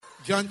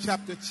John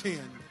chapter 10.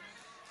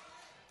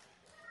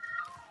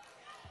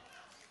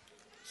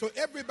 So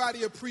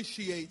everybody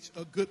appreciates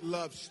a good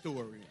love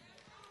story.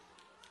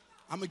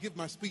 I'm going to give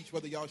my speech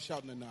whether y'all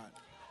shouting or not.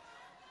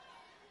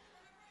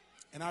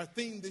 And our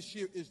theme this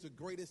year is the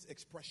greatest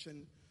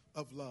expression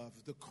of love,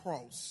 the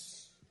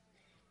cross.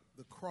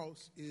 The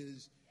cross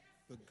is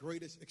the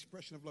greatest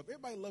expression of love.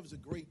 Everybody loves a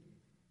great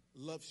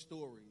love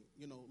story.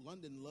 You know,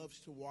 London loves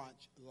to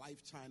watch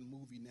Lifetime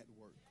Movie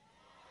Network.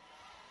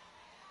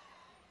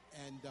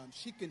 And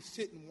she can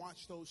sit and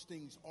watch those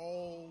things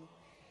all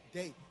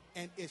day.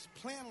 And it's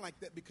planned like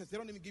that because they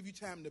don't even give you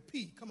time to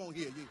pee. Come on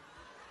here.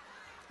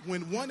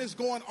 When one is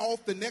going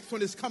off, the next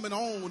one is coming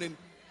on. And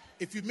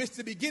if you miss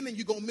the beginning,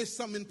 you're going to miss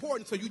something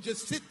important. So you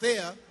just sit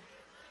there.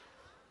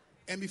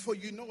 And before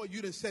you know it,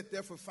 you done sat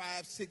there for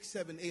 5, 6,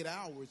 7, 8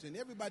 hours. And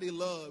everybody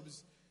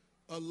loves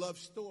a love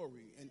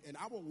story. And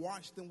I will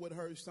watch them with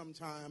her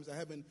sometimes. I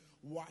haven't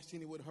watched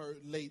any with her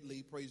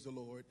lately, praise the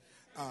Lord.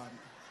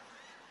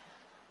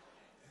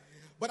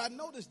 But I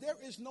noticed there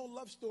is no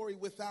love story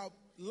without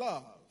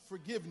love,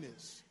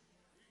 forgiveness,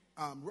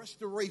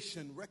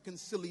 restoration,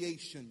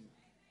 reconciliation,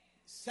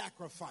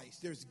 sacrifice.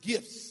 There's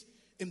gifts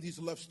in these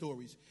love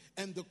stories.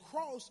 And the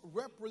cross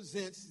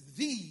represents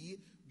the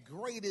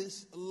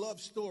greatest love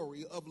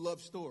story of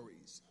love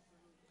stories.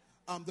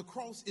 The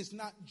cross is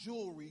not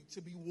jewelry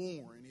to be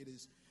worn. It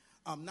is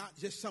not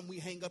just something we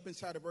hang up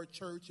inside of our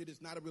church. It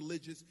is not a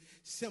religious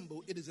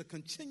symbol. It is a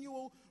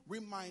continual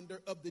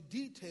reminder of the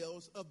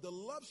details of the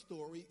love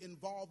story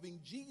involving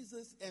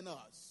Jesus and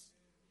us.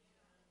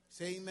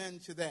 Say amen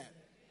to that.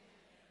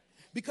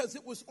 Because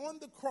it was on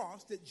the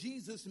cross that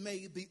Jesus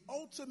made the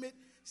ultimate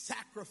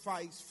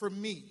sacrifice for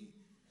me.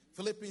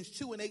 Philippians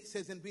 2:8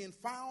 says, and being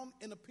found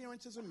in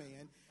appearance as a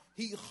man,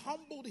 he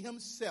humbled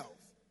himself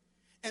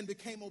and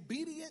became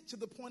obedient to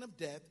the point of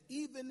death,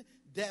 even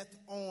death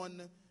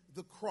on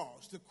the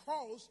cross. The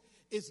cross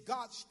is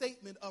God's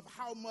statement of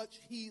how much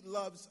he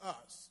loves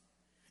us.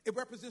 It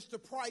represents the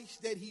price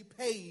that he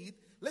paid,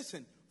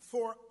 listen,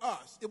 for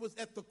us. It was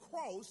at the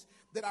cross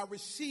that I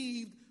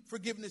received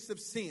forgiveness of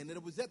sin. And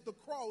it was at the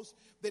cross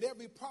that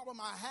every problem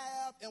I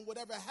have and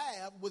whatever I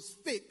have was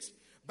fixed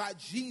by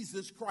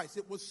Jesus Christ.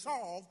 It was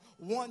solved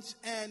once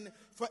and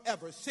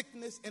forever.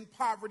 Sickness and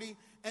poverty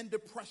and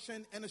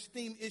depression and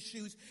esteem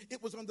issues.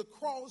 It was on the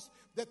cross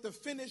that the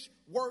finished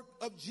work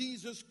of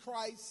Jesus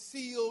Christ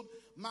sealed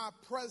my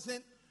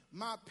present,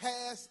 my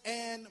past,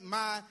 and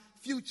my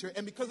future.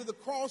 And because of the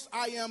cross,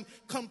 I am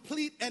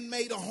complete and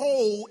made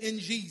whole in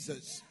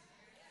Jesus.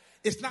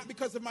 It's not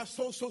because of my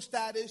social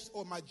status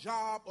or my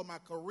job or my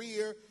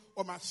career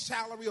or my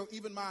salary or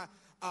even my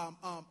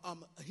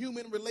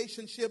human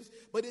relationships,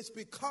 but it's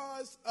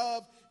because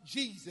of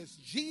Jesus.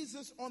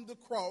 Jesus on the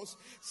cross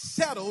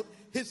settled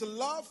his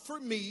love for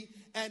me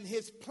and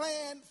his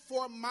plan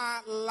for my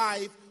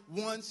life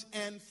once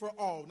and for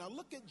all. Now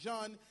look at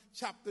John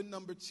chapter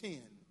number 10.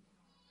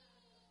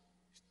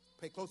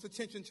 Pay close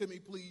attention to me,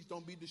 please.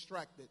 Don't be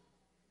distracted.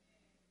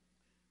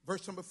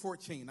 Verse number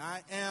 14.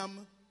 I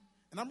am,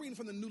 and I'm reading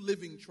from the New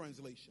Living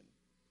Translation.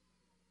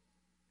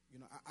 You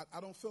know, I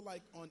don't feel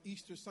like on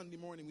Easter Sunday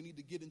morning we need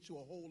to get into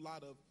a whole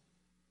lot of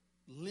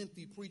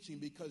lengthy preaching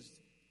because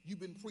you've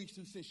been preached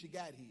to since you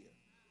got here.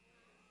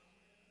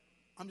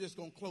 I'm just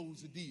going to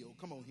close the deal.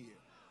 Come on here.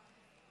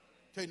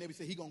 Tell your neighbor,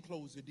 say, he going to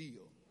close the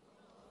deal.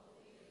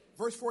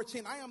 Verse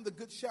 14, I am the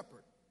good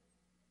shepherd.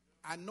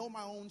 I know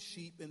my own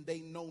sheep and they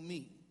know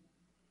me.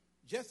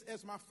 Just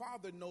as my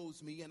Father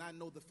knows me and I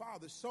know the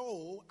Father,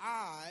 so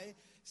I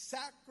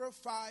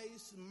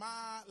sacrifice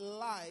my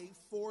life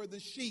for the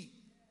sheep.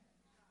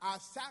 I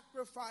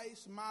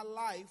sacrifice my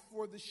life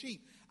for the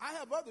sheep. I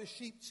have other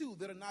sheep too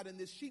that are not in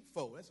this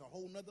sheepfold. That's a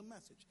whole nother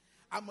message.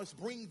 I must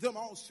bring them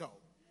also.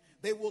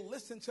 They will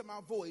listen to my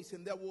voice,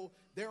 and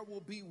there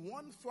will be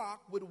one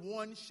flock with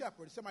one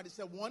shepherd. Somebody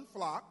said one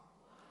flock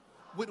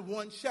with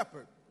one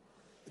shepherd.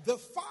 The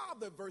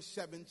Father, verse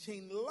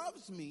 17,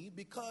 loves me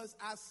because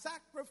I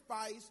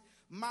sacrifice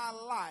my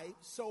life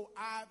so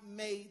I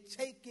may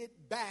take it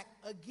back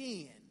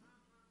again.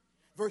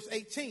 Verse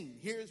 18,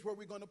 here's where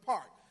we're going to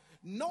part.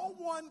 No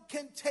one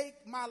can take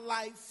my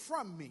life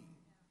from me.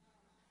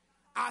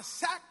 I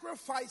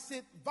sacrifice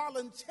it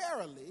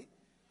voluntarily,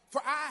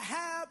 for I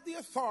have the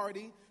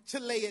authority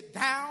to lay it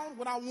down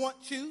when I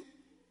want to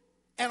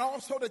and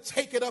also to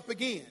take it up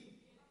again.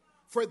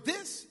 For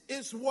this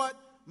is what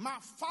my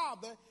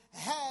Father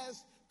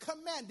has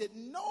commanded.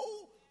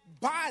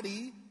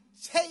 Nobody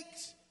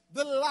takes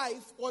the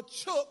life or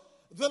took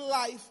the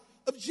life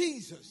of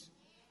Jesus.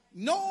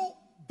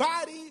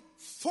 Nobody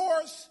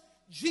forced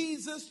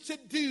Jesus to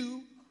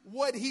do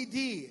what he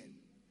did.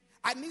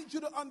 I need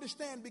you to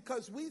understand,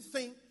 because we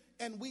think,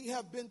 and we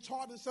have been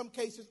taught in some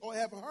cases or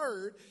have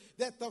heard,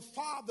 that the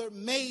Father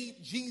made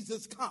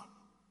Jesus come.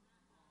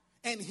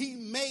 And he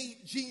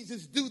made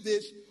Jesus do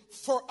this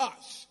for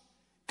us.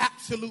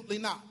 Absolutely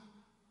not.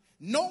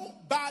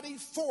 Nobody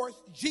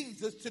forced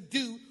Jesus to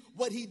do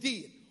what he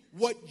did.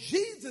 What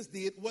Jesus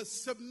did was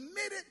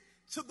submitted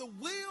to the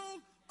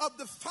will of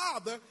the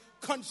Father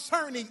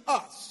concerning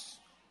us.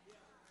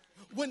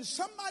 When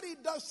somebody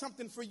does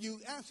something for you,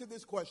 answer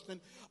this question.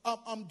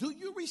 Do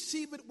you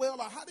receive it well,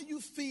 or how do you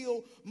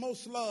feel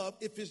most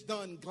loved, if it's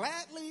done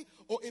gladly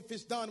or if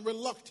it's done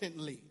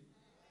reluctantly?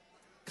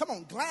 Come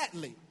on,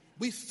 gladly.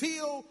 We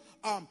feel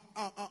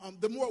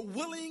the more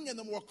willing and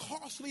the more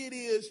costly it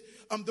is,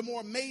 the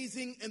more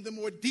amazing and the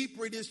more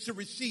deeper it is to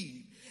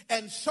receive.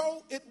 And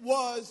so it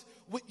was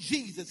with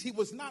Jesus. He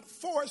was not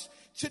forced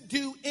to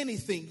do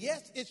anything.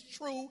 Yes, it's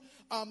true.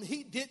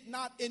 He did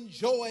not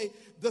enjoy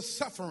the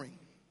suffering.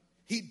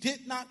 He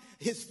did not,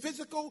 his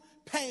physical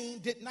pain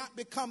did not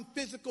become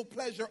physical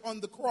pleasure on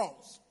the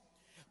cross.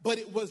 But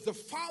it was the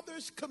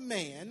Father's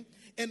command,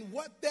 and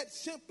what that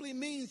simply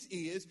means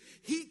is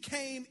he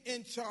came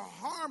into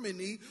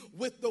harmony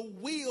with the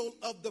will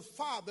of the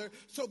Father,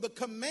 so the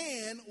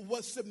command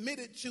was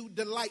submitted to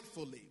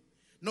delightfully.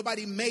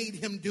 Nobody made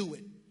him do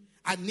it.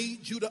 I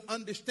need you to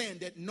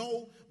understand that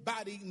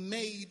nobody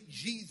made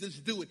Jesus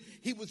do it.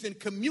 He was in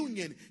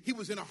communion. He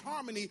was in a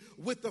harmony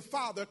with the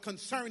Father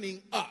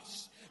concerning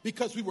us.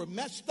 Because we were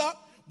messed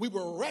up, we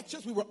were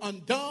wretched, we were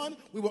undone,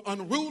 we were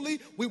unruly,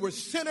 we were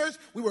sinners,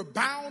 we were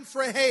bound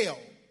for hell.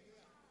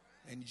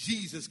 And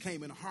Jesus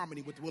came in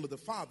harmony with the will of the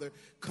Father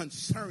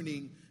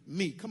concerning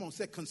me. Come on,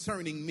 say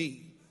concerning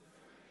me.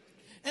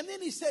 And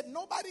then he said,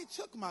 nobody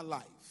took my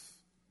life.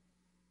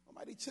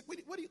 Nobody took,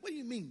 what do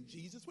you mean,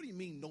 Jesus? What do you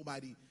mean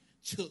nobody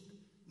took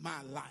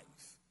my life?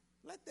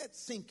 Let that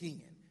sink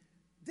in.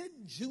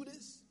 Didn't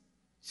Judas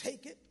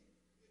take it?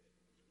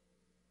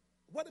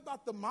 What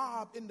about the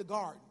mob in the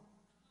garden?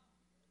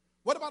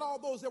 What about all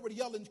those that were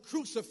yelling,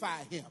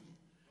 crucify him?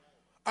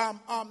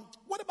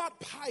 What about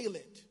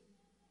Pilate?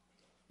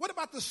 What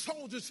about the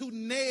soldiers who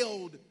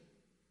nailed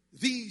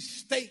these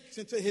stakes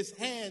into his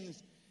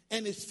hands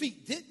and his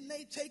feet? Didn't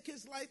they take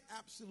his life?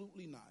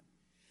 Absolutely not.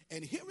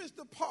 And here is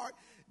the part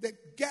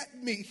that got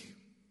me.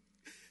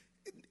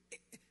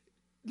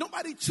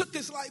 Nobody took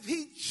his life.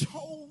 He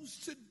chose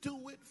to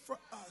do it for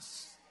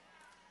us.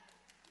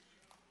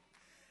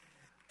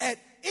 At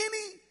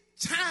any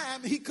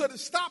time, he could have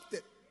stopped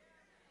it.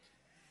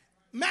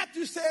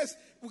 Matthew says,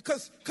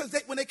 because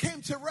when they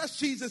came to arrest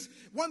Jesus,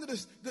 one of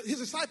his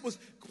disciples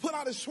put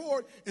out his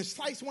sword and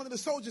sliced one of the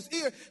soldiers'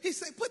 ear. He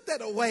said, put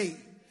that away.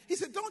 He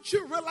said, don't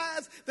you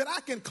realize that I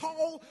can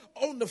call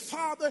on the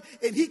Father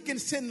and he can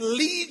send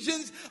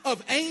legions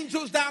of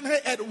angels down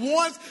here at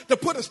once to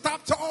put a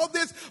stop to all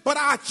this? But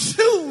I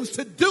choose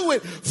to do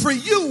it for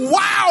you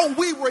while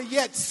we were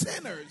yet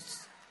sinners.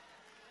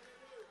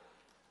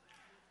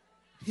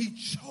 He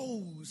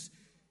chose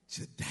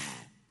to die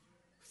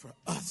for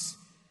us.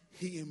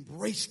 He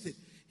embraced it.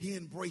 He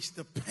embraced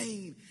the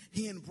pain.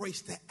 He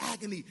embraced the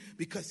agony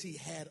because he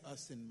had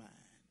us in mind.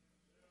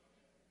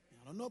 Now,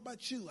 I don't know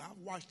about you. I've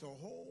watched a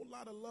whole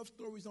lot of love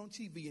stories on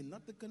TV and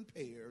nothing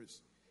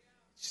compares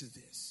to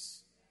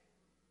this.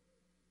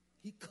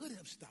 He could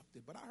have stopped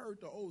it, but I heard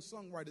the old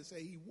songwriter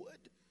say he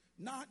would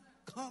not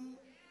come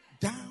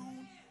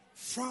down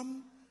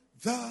from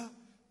the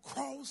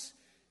cross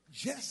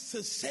just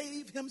to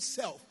save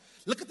himself.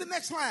 Look at the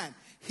next line.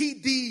 He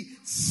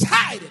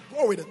decided,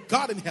 glory to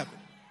God in heaven.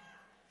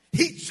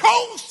 He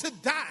chose to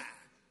die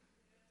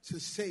to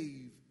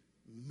save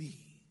me.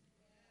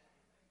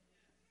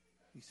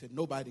 He said,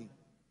 nobody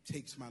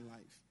takes my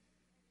life.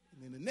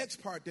 And then the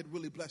next part that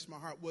really blessed my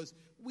heart was,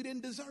 we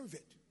didn't deserve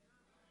it.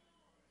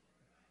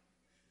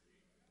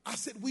 I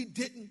said, we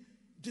didn't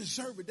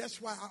deserve it.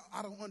 That's why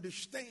I don't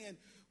understand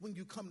when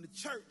you come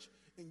to church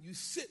and you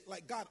sit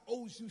like God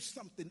owes you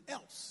something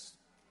else.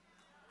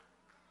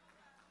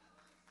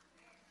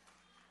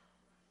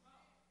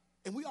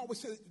 And we always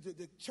say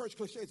the church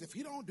cliches, if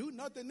he don't do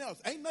nothing else,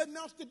 ain't nothing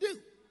else to do.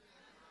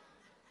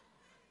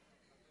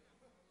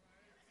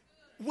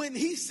 When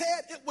he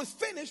said it was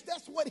finished,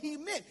 that's what he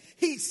meant.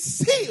 He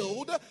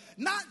sealed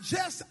not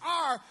just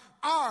our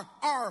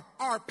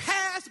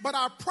past, but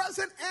our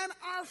present and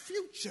our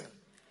future.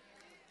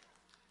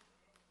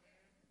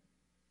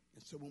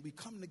 And so when we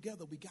come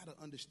together, we got to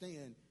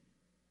understand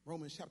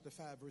Romans chapter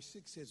 5, verse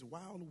 6 says,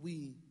 while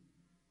we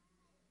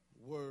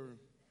were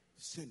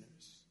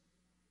sinners,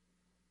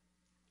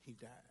 he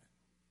died.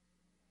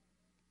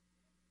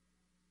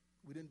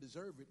 We didn't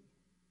deserve it,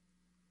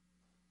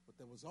 but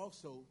there was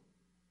also,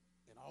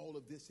 in all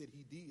of this that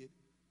he did,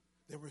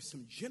 there were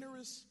some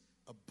generous,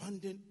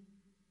 abundant,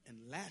 and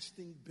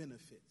lasting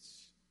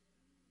benefits.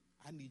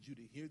 I need you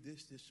to hear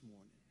this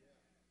morning.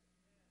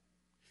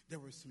 There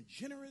were some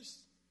generous,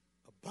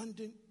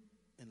 abundant,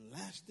 and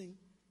lasting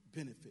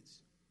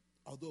benefits.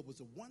 Although it was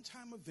a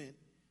one-time event,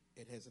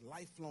 it has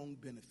lifelong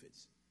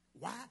benefits.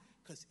 Why?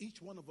 Because each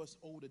one of us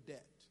owed a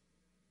debt.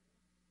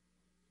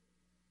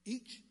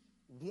 Each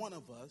one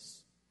of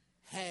us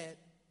had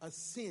a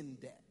sin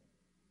debt.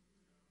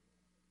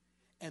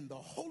 And the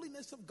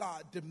holiness of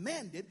God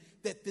demanded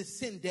that this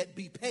sin debt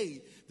be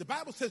paid. The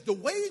Bible says the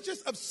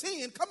wages of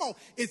sin, come on,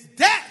 is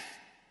death.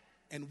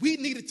 And we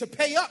needed to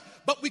pay up,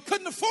 but we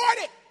couldn't afford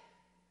it.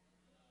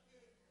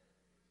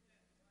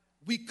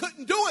 We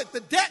couldn't do it.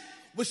 The debt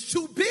was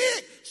too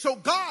big. So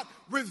God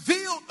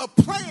revealed a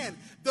plan,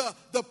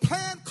 the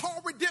plan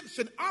called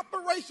redemption,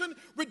 Operation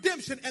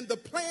Redemption, and the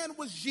plan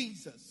was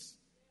Jesus.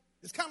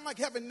 It's kind of like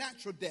having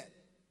natural debt.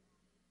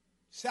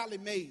 Sally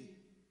Mae,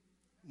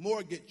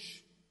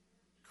 mortgage,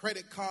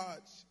 credit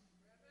cards.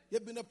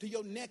 You've been up to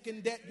your neck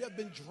in debt. You've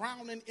been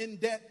drowning in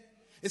debt.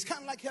 It's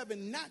kind of like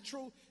having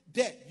natural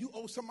debt. You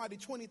owe somebody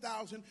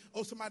 $20,000,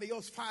 owe somebody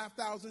else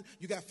 $5,000.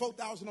 You got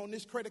 $4,000 on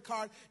this credit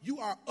card. You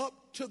are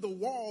up to the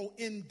wall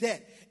in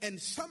debt. And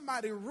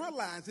somebody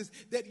realizes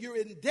that you're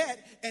in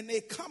debt, and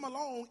they come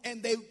along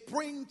and they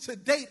bring to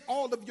date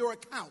all of your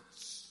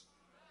accounts.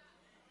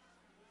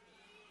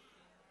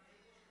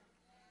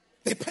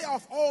 They pay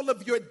off all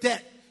of your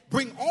debt,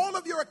 bring all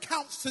of your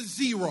accounts to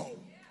zero.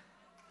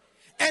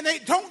 And they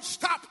don't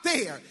stop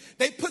there.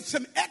 They put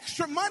some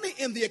extra money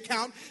in the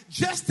account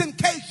just in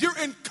case you're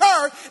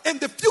incurred in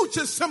the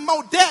future some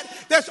more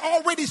debt. There's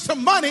already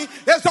some money.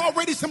 There's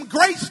already some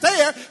grace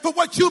there for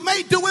what you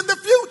may do in the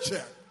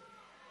future.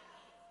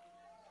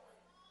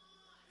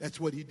 That's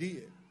what he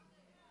did.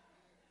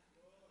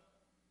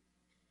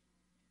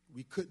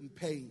 We couldn't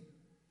pay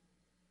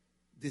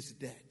this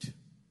debt.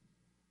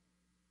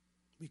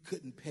 We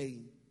couldn't pay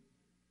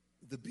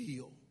the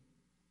bill.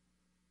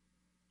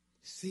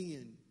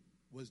 Sin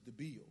was the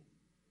bill.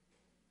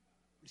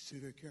 Listen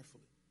very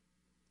carefully.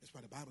 That's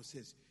why the Bible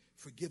says,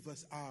 forgive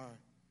us our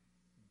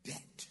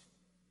debt,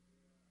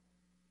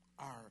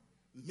 our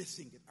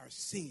missing it, our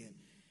sin.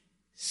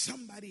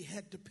 Somebody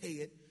had to pay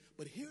it.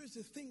 But here's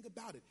the thing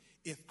about it.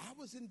 If I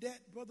was in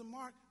debt, Brother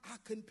Mark, I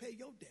couldn't pay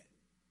your debt.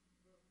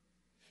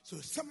 So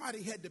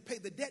somebody had to pay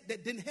the debt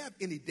that didn't have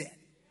any debt.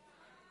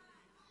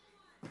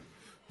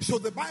 So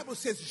the Bible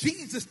says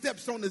Jesus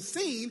steps on the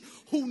scene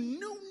who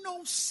knew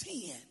no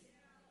sin.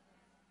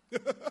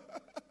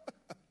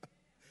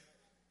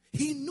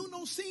 He knew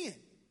no sin.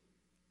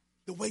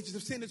 The wages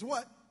of sin is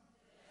what?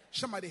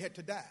 Somebody had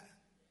to die.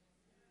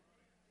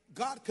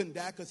 God couldn't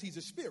die because he's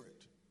a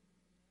spirit.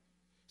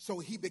 So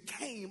he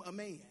became a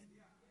man.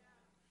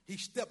 He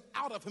stepped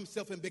out of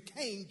himself and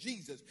became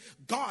Jesus.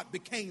 God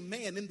became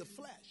man in the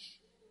flesh.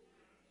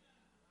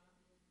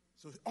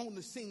 So on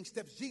the scene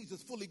steps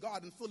Jesus, fully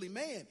God and fully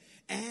man.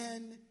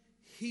 And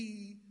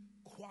he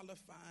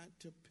qualified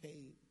to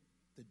pay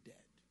the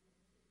debt.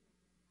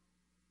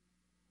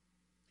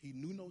 He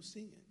knew no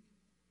sin.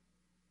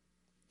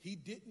 He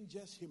didn't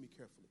just, hear me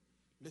carefully.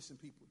 Listen,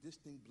 people, this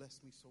thing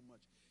blessed me so much.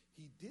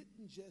 He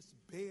didn't just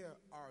bear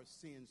our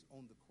sins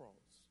on the cross.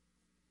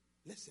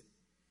 Listen,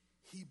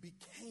 he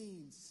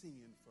became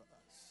sin for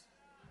us.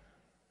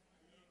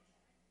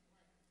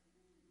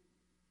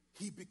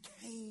 He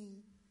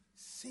became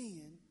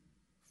sin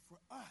for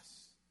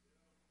us.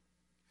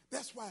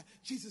 That's why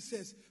Jesus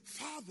says,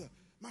 Father,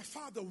 my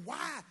Father,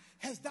 why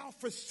hast thou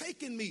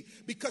forsaken me?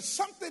 Because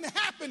something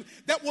happened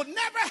that will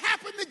never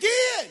happen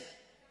again.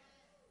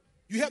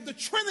 You have the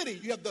Trinity.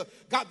 You have the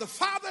God the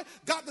Father,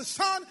 God the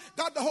Son,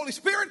 God the Holy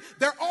Spirit.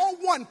 They're all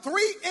one,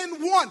 3 in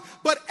 1.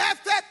 But at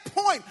that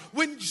point,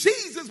 when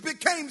Jesus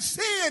became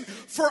sin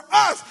for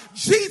us,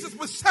 Jesus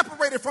was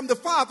separated from the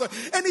Father.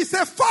 And he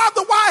said,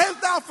 Father, why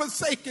hast thou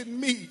forsaken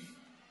me?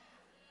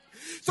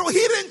 So he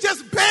didn't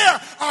just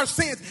bear our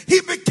sins.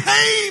 He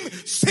became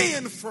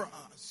sin for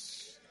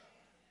us.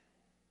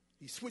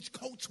 He switched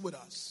coats with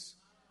us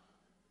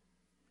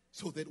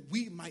so that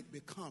we might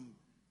become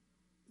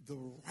the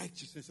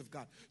righteousness of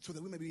God, so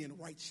that we may be in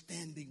right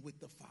standing with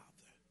the Father.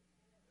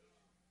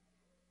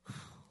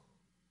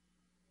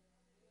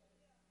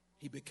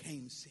 He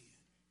became sin.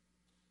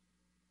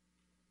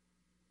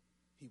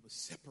 He was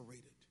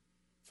separated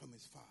from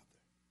his Father.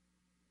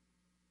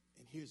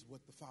 And here's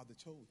what the Father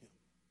told him.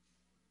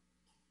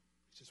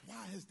 He says,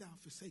 why hast thou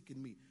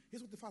forsaken me?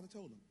 Here's what the Father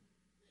told him.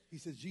 He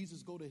says,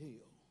 Jesus, go to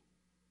hell.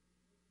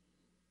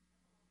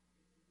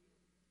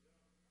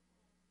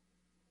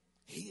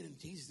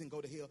 Jesus didn't go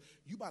to hell.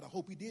 You better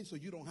hope he did so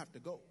you don't have to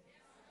go.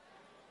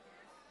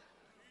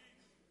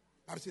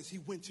 The Bible says he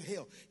went to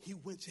hell. He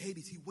went to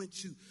Hades. He went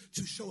to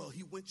Sheol.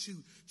 He went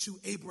to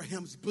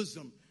Abraham's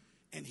bosom,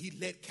 and he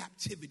led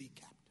captivity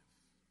captive.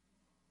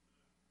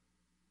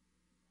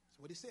 That's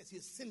what he says. He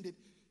ascended,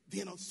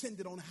 then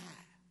ascended on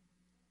high.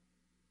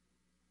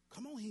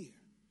 Come on here.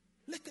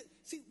 Look at,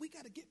 see, we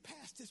got to get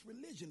past this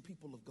religion,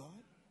 people of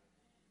God.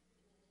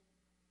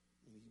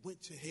 And he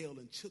went to hell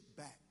and took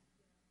back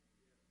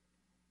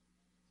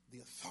the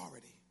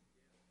authority.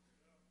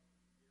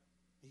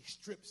 He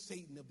stripped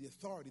Satan of the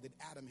authority that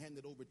Adam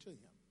handed over to him.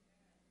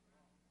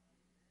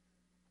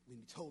 When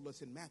he told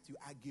us in Matthew,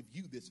 I give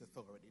you this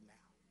authority now.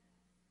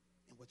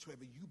 And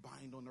whatsoever you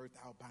bind on earth,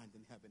 I'll bind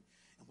in heaven.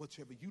 And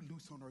whatsoever you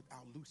loose on earth,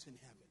 I'll loose in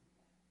heaven.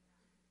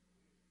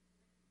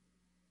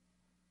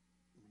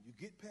 And when you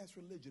get past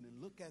religion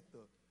and look at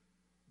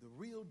the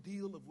real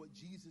deal of what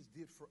Jesus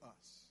did for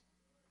us,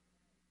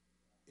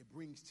 it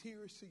brings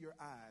tears to your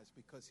eyes,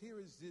 because here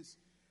is this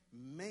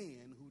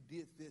man who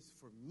did this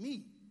for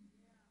me.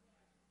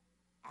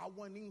 I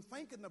wasn't even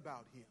thinking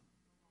about him.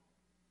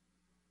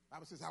 The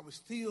Bible says I was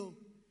still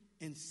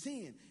in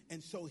sin.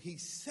 And so he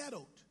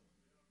settled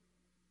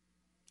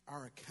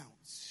our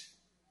accounts.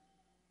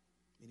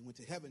 And he went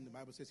to heaven. The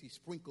Bible says he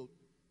sprinkled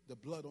the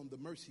blood on the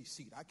mercy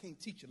seat. I can't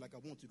teach it like I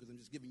want to because I'm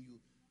just giving you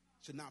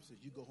synopsis.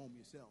 You go home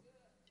yourself.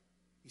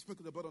 He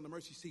sprinkled the blood on the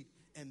mercy seat,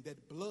 and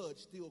that blood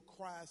still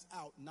cries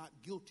out not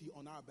guilty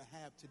on our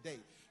behalf today.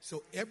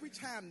 So every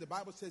time the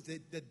Bible says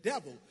that the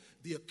devil,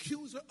 the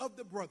accuser of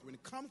the brethren,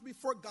 comes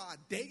before God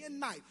day and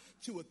night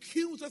to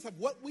accuse us of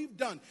what we've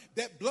done,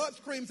 that blood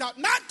screams out,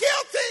 not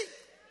guilty!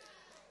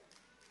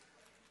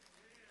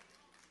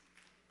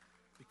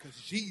 Because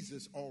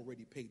Jesus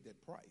already paid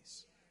that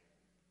price.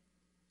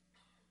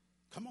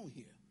 Come on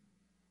here.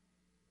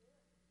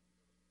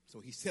 So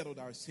he settled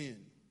our sin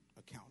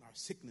account, our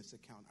sickness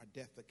account, our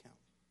death account.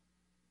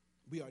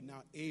 We are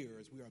now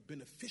heirs. We are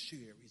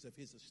beneficiaries of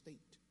his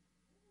estate.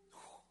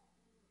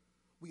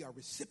 We are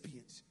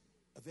recipients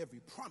of every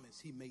promise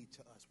he made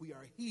to us. We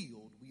are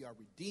healed. We are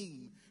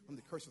redeemed from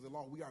the curse of the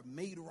law. We are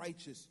made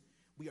righteous.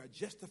 We are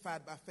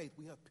justified by faith.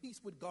 We have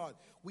peace with God.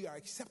 We are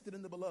accepted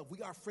in the beloved.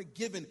 We are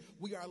forgiven.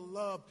 We are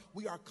loved.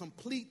 We are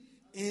complete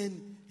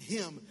in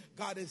him.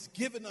 God has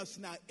given us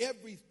now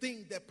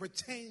everything that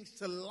pertains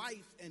to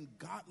life and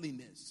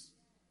godliness.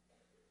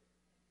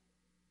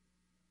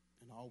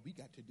 And all we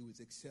got to do is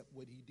accept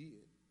what he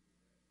did.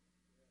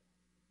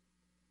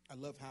 I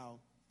love how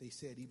they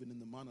said, even in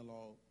the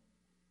monologue,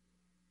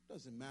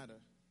 doesn't matter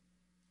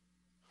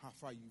how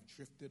far you've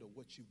drifted or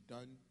what you've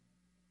done.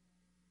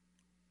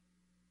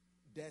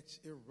 That's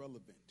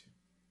irrelevant.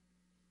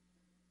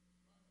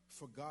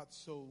 For God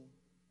so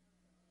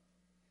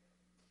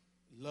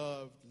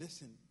loved,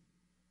 listen,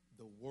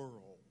 the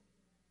world,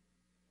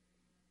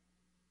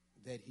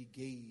 that he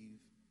gave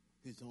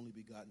his only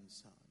begotten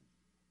Son,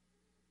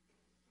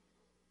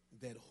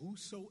 that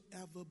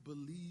whosoever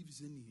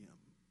believes in him,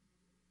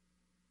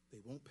 they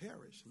won't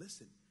perish,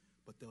 listen,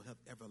 but they'll have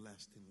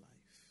everlasting life.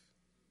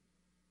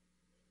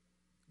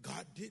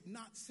 God did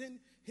not send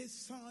his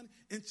Son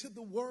into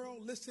the world,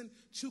 listen,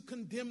 to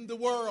condemn the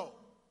world.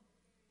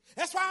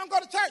 That's why I don't go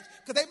to church,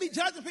 because they be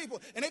judging people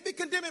and they be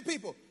condemning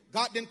people.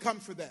 God didn't come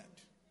for that.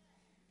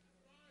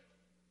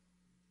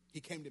 He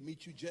came to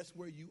meet you just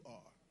where you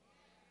are.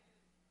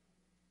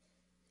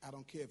 I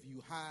don't care if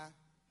you high.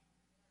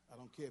 I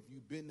don't care if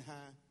you've been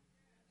high.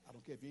 I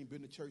don't care if you ain't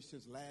been to church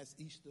since last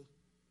Easter.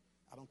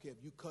 I don't care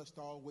if you cussed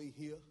all the way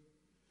here.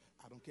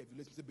 I don't care if you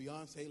listened to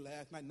Beyonce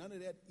last night. None of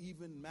that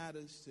even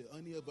matters to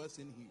any of us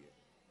in here.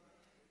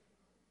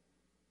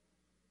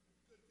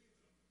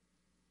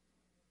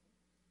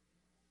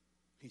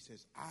 He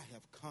says, I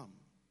have come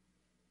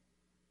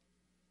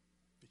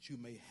that you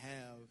may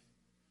have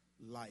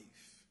life.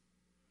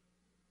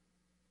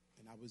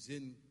 And I was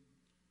in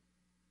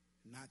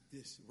not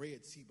this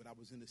red seat, but I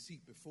was in a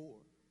seat before.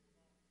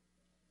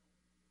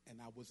 And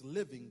I was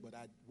living, but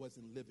I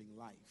wasn't living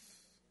life.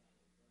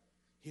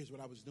 Here's what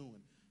I was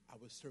doing. I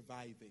was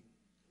surviving.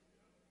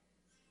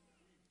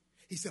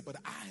 He said, but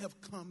I have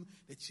come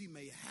that ye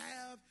may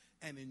have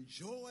and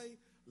enjoy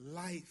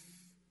life.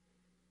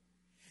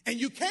 And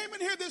you came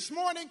in here this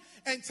morning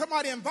and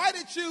somebody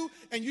invited you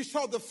and you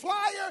saw the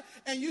flyer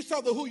and you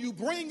saw the who you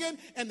bringing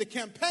and the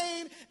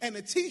campaign and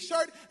the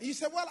t-shirt. And you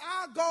said, well,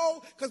 I'll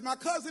go because my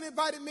cousin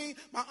invited me.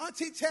 My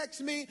auntie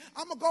texted me.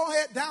 I'm going to go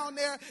ahead down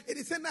there. It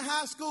is in the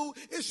high school.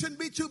 It shouldn't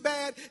be too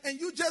bad. And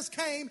you just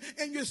came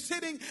and you're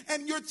sitting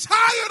and you're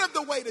tired of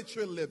the way that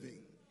you're living.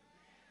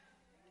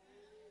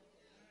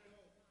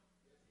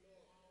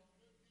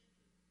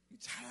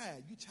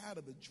 Tired. You tired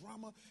of the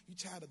drama. You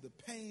tired of the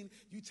pain.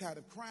 You tired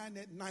of crying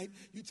at night.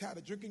 You tired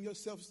of drinking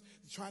yourself,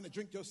 trying to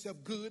drink yourself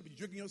good, but you're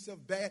drinking yourself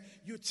bad.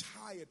 You're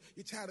tired.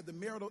 You're tired of the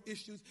marital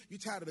issues. You're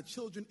tired of the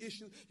children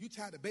issues. You're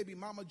tired of baby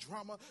mama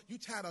drama. You're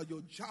tired of your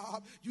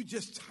job. You're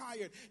just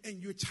tired,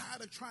 and you're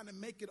tired of trying to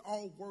make it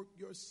all work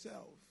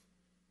yourself.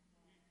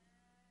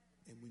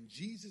 And when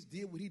Jesus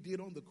did what he did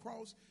on the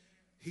cross,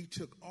 he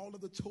took all of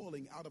the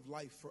toiling out of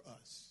life for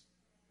us.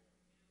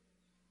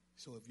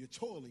 So if you're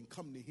toiling,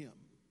 come to him.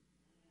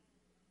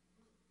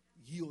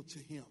 Yield to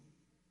him.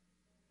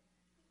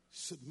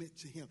 Submit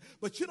to him.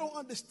 But you don't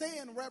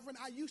understand, Reverend.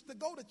 I used to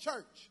go to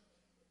church.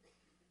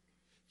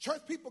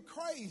 Church people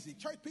crazy.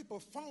 Church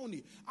people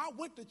phony. I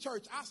went to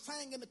church. I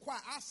sang in the choir.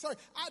 I served.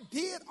 I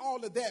did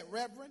all of that,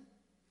 Reverend.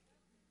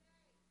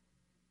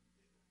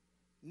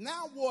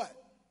 Now what?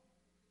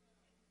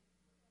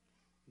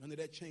 None of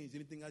that changed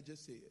anything I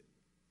just said.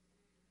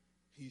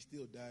 He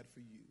still died for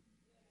you.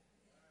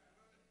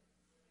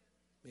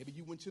 Maybe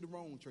you went to the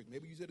wrong church.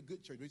 Maybe you was at a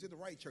good church. Maybe you was at the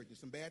right church. And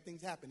some bad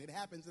things happen. It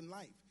happens in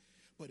life.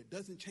 But it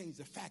doesn't change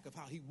the fact of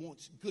how he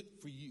wants good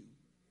for you.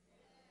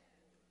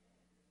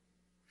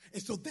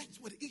 And so that's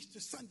what Easter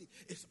Sunday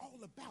is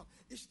all about.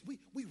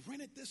 We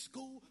rented this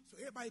school so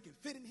everybody can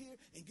fit in here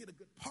and get a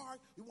good park.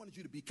 We wanted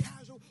you to be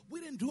casual.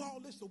 We didn't do all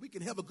this so we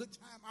can have a good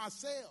time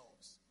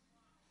ourselves.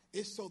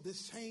 It's so this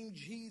same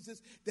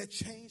Jesus that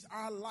changed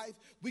our life,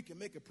 we can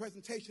make a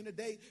presentation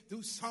today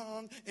through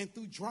song and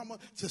through drama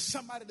to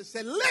somebody to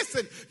say,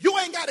 listen, you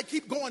ain't got to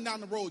keep going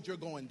down the road you're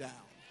going down.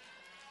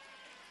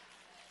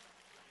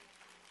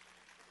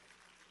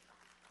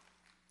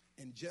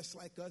 And just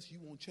like us, you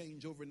won't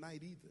change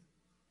overnight either.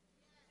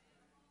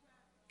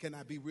 Can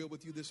I be real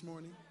with you this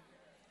morning?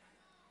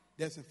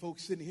 There's some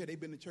folks sitting here, they've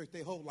been in church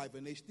their whole life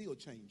and they still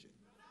changing.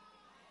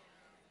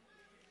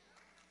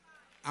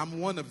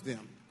 I'm one of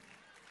them.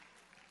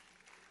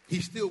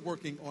 He's still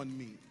working on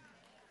me.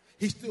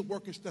 He's still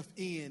working stuff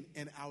in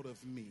and out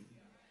of me.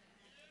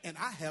 And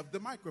I have the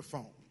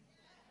microphone.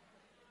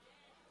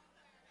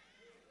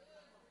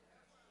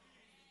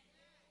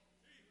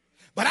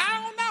 But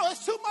I don't know.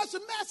 It's too much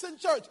mess in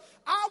church.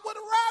 I would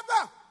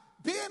rather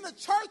be in a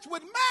church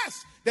with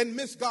mess than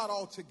miss God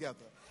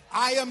altogether.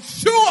 I am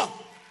sure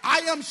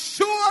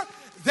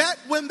that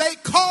when they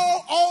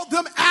call all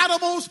them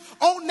animals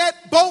on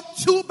that boat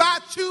 2 by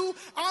 2,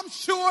 I'm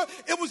sure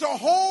it was a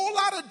whole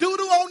lot of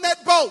doo-doo on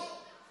that boat.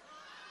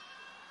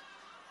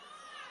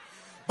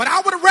 But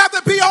I would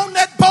rather be on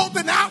that boat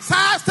than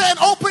outside saying,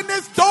 open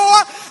this door.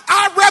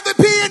 I'd rather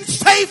be in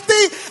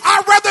safety.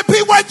 I'd rather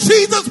be where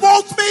Jesus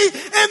wants me,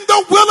 in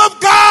the will of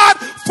God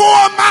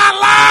for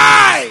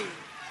my life.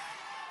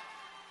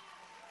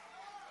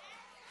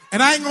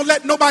 And I ain't going to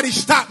let nobody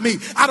stop me.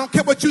 I don't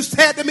care what you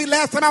said to me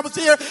last time I was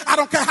here. I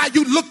don't care how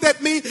you looked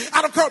at me.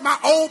 I don't care what my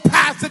old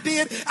pastor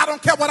did. I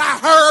don't care what I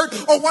heard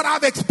or what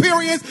I've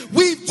experienced.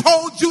 We've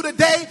told you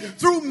today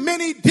through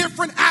many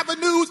different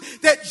avenues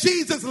that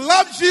Jesus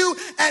loves you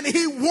and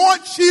he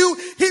wants you.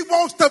 He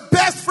wants the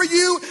best for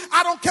you.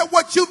 I don't care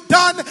what you've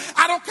done.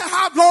 I don't care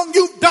how long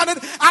you've done it.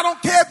 I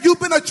don't care if you've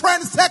been a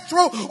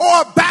transsexual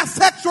or a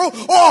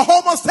bisexual or a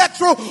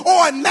homosexual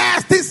or a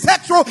nasty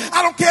sexual.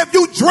 I don't care if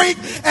you drink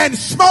and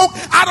smoke.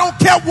 I don't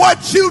care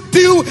what you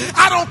do.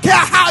 I don't care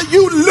how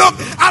you look.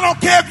 I don't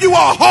care if you a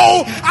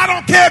hoe. I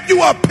don't care if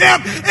you a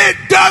pimp. It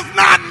does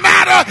not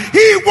matter.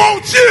 He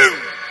wants you.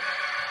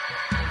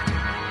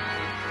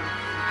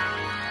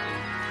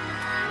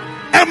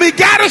 And we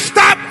got to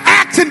stop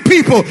asking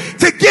people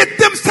to get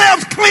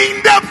themselves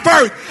cleaned up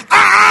first.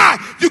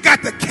 You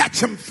got to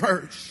catch them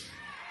first.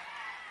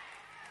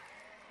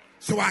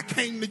 So I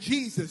came to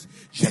Jesus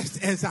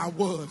just as I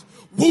was,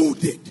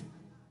 wounded,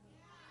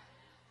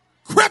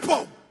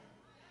 crippled,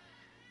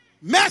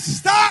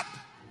 messed up.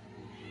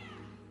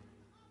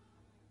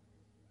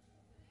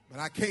 But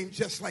I came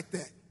just like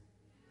that.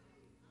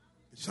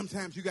 And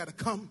sometimes you got to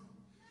come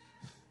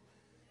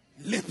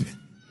limping.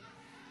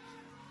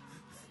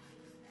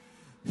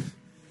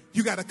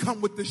 You got to come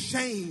with the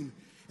shame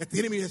that the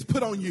enemy has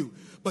put on you,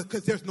 but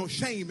because there's no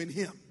shame in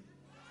him.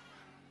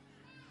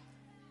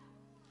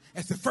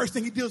 That's the first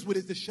thing he deals with,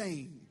 is the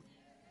shame.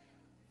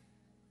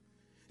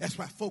 That's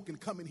why folk can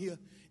come in here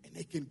and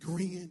they can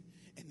grin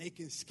and they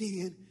can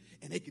skin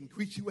and they can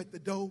greet you at the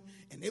door,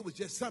 and it was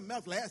just something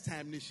else last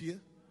time this year.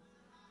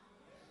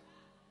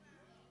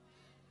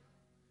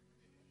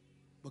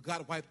 But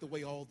God wiped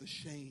away all the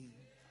shame.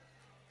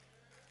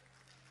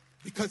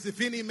 Because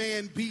if any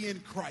man be in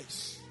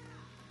Christ,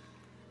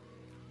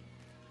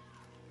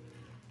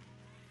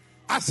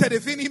 I said,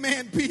 if any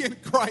man be in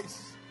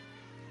Christ,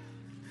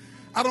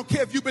 I don't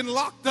care if you've been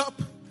locked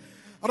up.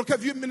 I don't care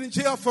if you've been in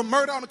jail for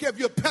murder. I don't care if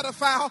you're a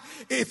pedophile.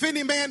 If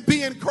any man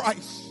be in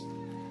Christ.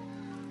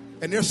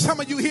 And there's some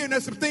of you here and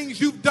there's some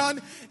things you've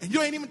done and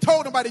you ain't even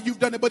told nobody you've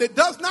done it, but it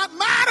does not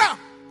matter.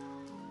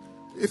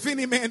 If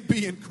any man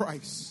be in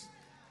Christ,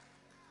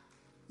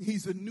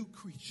 he's a new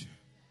creature.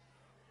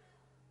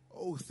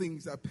 Old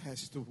things are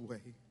passed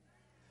away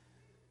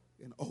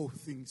and old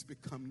things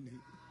become new.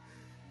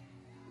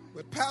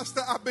 But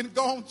Pastor, I've been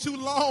gone too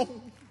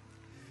long.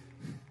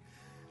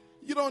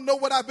 You don't know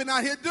what I've been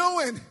out here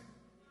doing.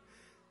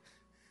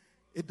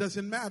 It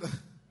doesn't matter.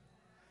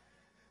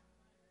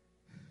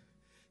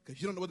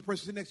 Because you don't know what the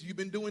person sitting next to you've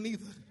been doing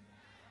either.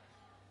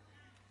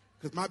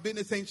 Because my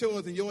business ain't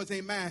yours and yours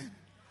ain't mine.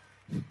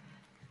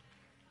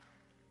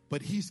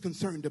 But he's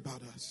concerned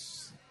about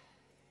us.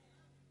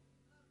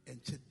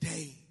 And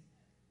today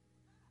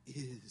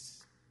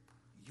is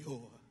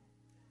your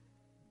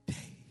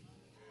day.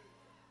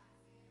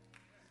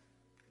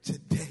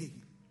 Today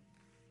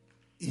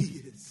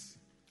is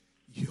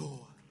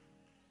your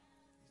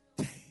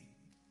day.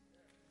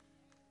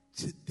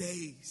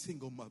 Today,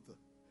 single mother,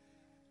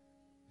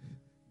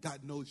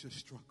 God knows your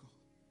struggle.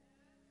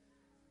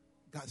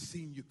 God's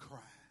seen you cry.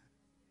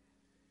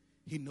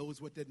 He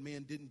knows what that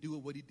man didn't do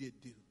or what he did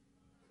do.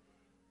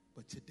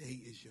 But today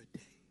is your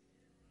day.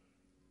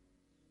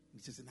 He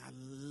says, and I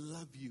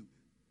love you.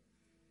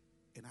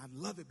 And I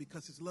love it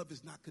because his love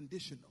is not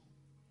conditional.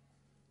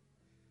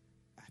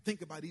 I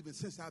think about even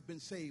since I've been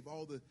saved,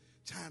 all the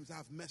times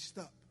I've messed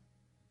up.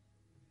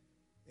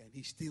 And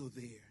he's still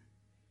there,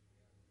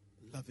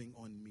 loving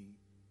on me.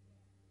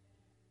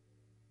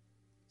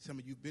 Some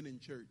of you have been in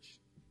church.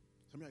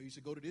 Some of you used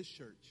to go to this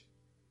church.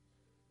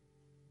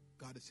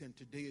 God is saying,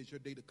 today is your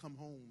day to come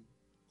home.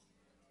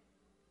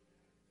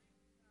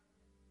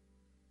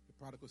 The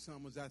prodigal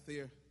son was out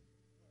there.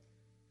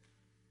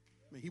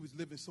 Man, he was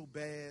living so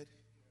bad.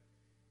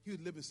 He was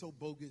living so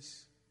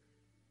bogus.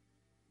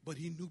 But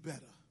he knew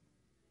better.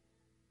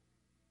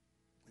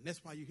 And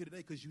that's why you're here today,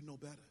 because you know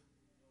better.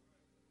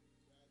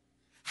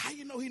 How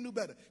you know he knew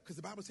better? Because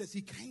the Bible says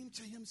he came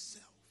to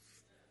himself.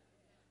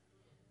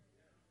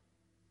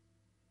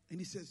 And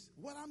he says,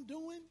 what I'm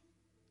doing,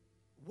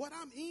 what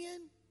I'm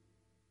in,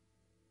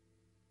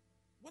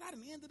 what I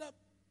done ended up,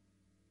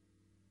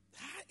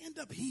 I end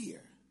up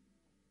here.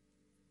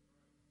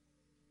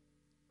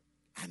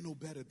 I know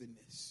better than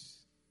this.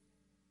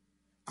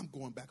 I'm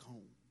going back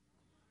home.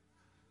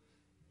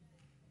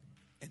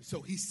 And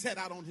so he set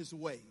out on his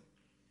way.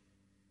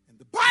 And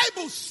the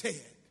Bible said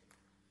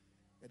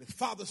that his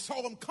father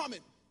saw him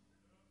coming.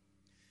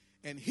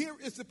 And here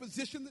is the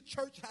position the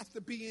church has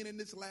to be in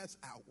this last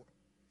hour.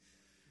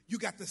 You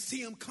got to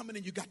see him coming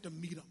and you got to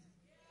meet him.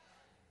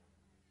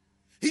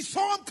 He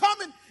saw him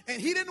coming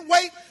and he didn't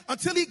wait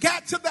until he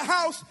got to the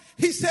house.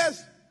 He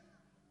says,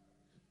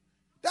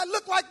 that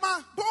looked like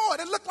my boy.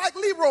 That looked like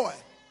Leroy.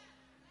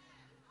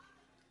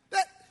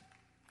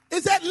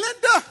 Is that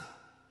Linda?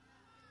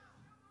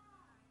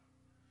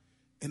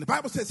 And the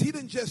Bible says he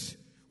didn't just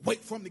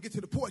wait for him to get to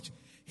the porch.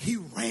 He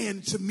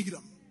ran to meet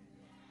him.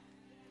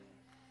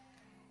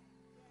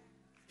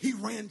 He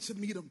ran to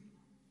meet him.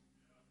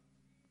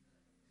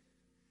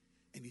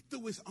 And he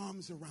threw his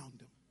arms around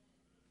him.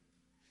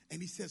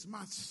 And he says,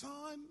 my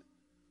son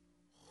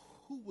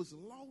who was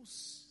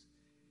lost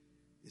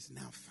is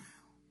now found.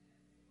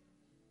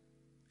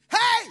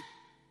 Hey!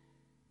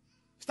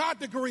 Start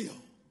the grill.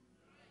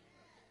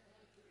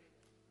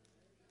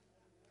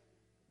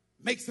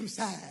 Make some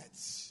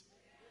sides.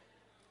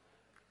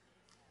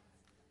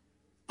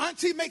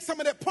 Auntie, make some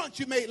of that punch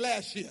you made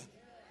last year.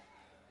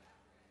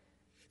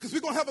 Because we're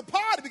going to have a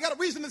party. We got a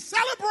reason to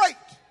celebrate.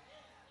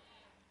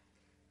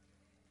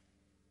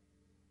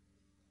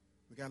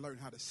 We got to learn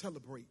how to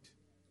celebrate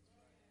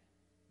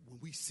when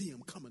we see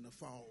them coming to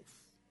fall.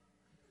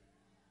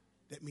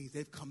 That means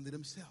they've come to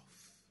themselves.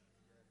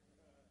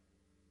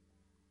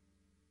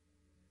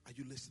 Are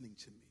you listening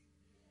to me?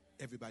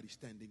 Everybody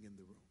standing in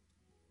the room.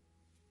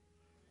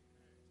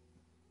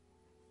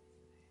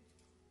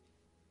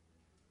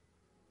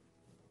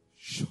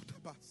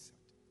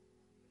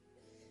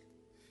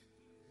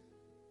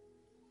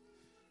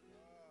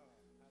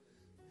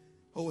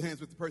 Hold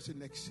hands with the person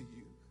next to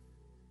you.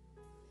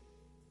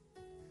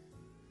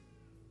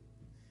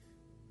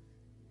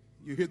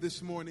 You're here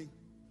this morning.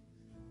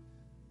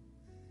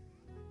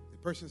 The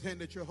person's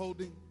hand that you're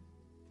holding,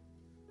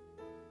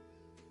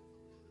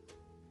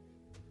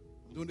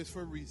 I'm doing this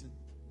for a reason.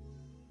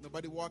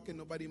 Nobody walking,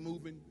 nobody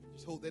moving.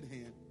 Just hold that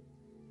hand.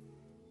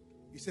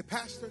 You said,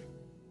 Pastor,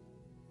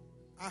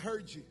 I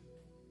heard you.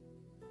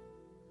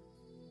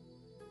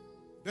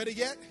 Better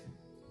yet,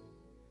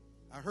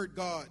 I heard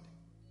God.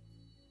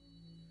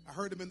 I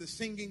heard him in the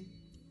singing.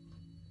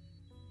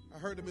 I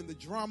heard him in the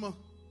drama.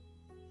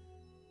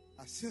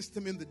 I sensed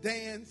him in the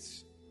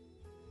dance.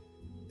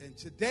 And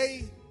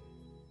today,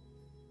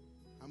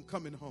 I'm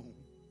coming home.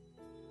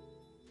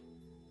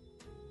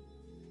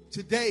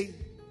 Today,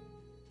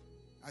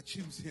 I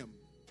choose him.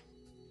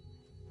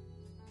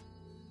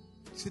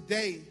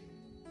 Today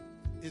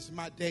is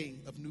my day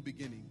of new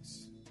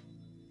beginnings.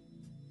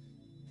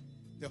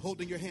 They're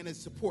holding your hand as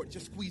support.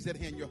 Just squeeze that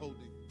hand you're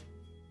holding.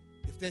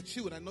 If that's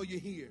you, and I know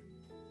you're here,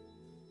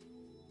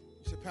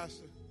 you say,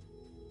 Pastor,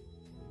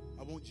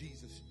 I want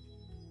Jesus.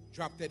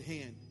 Drop that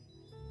hand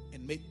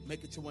and make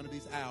it to one of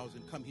these aisles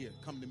and come here.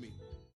 Come to me.